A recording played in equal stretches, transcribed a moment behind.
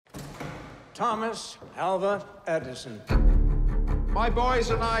Thomas Alva Edison. My boys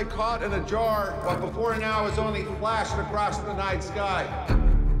and I caught in a jar what before now has only flashed across the night sky.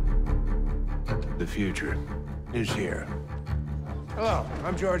 The future is here. Hello,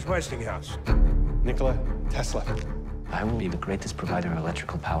 I'm George Westinghouse. Nikolai Tesla. I will be the greatest provider of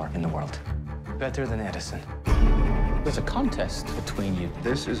electrical power in the world. Better than Edison. There's a contest between you.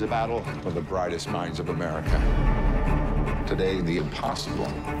 This is a battle for the brightest minds of America. Today, the impossible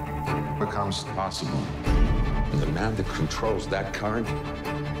becomes possible. And the man that controls that current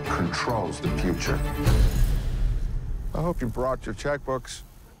controls the future. I hope you brought your checkbooks.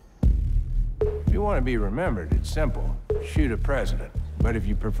 If you want to be remembered, it's simple. Shoot a president. But if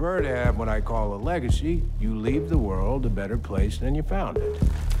you prefer to have what I call a legacy, you leave the world a better place than you found it.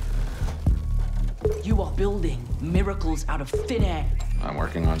 You are building miracles out of thin air. I'm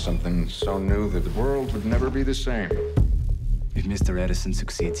working on something so new that the world would never be the same. If Mr. Edison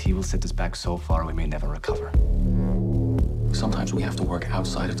succeeds, he will set us back so far we may never recover. Sometimes we have to work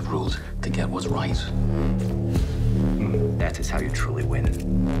outside of the rules to get what's right. That is how you truly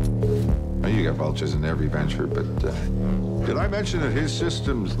win. Well, you got vultures in every venture, but did I mention that his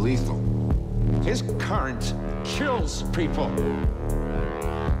system's lethal? His current kills people.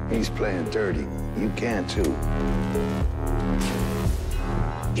 He's playing dirty. You can too.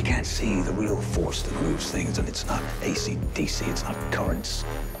 You can't see the real force that moves things, and it's not AC, DC, it's not currents,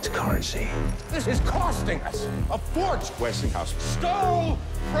 it's currency. This is costing us a fortune. Westinghouse stole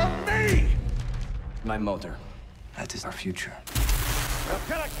from me! My motor. That is our future.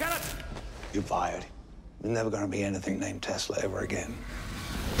 Get it! You're fired. There's never gonna be anything named Tesla ever again.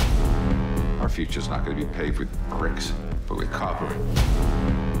 Our future's not gonna be paved with bricks, but with copper.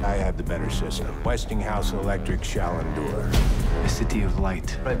 I have the better system. Westinghouse Electric shall endure. A city of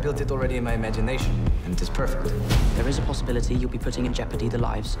light. I built it already in my imagination, and it is perfect. There is a possibility you'll be putting in jeopardy the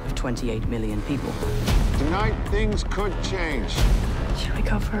lives of 28 million people. Tonight, things could change. Should we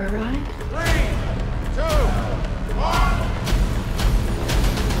go for a ride? 3, 2,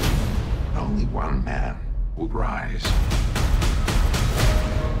 1. Only one man will rise.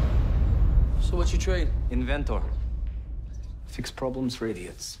 So what's your trade? Inventor. Fix problems for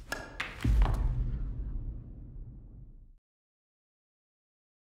idiots.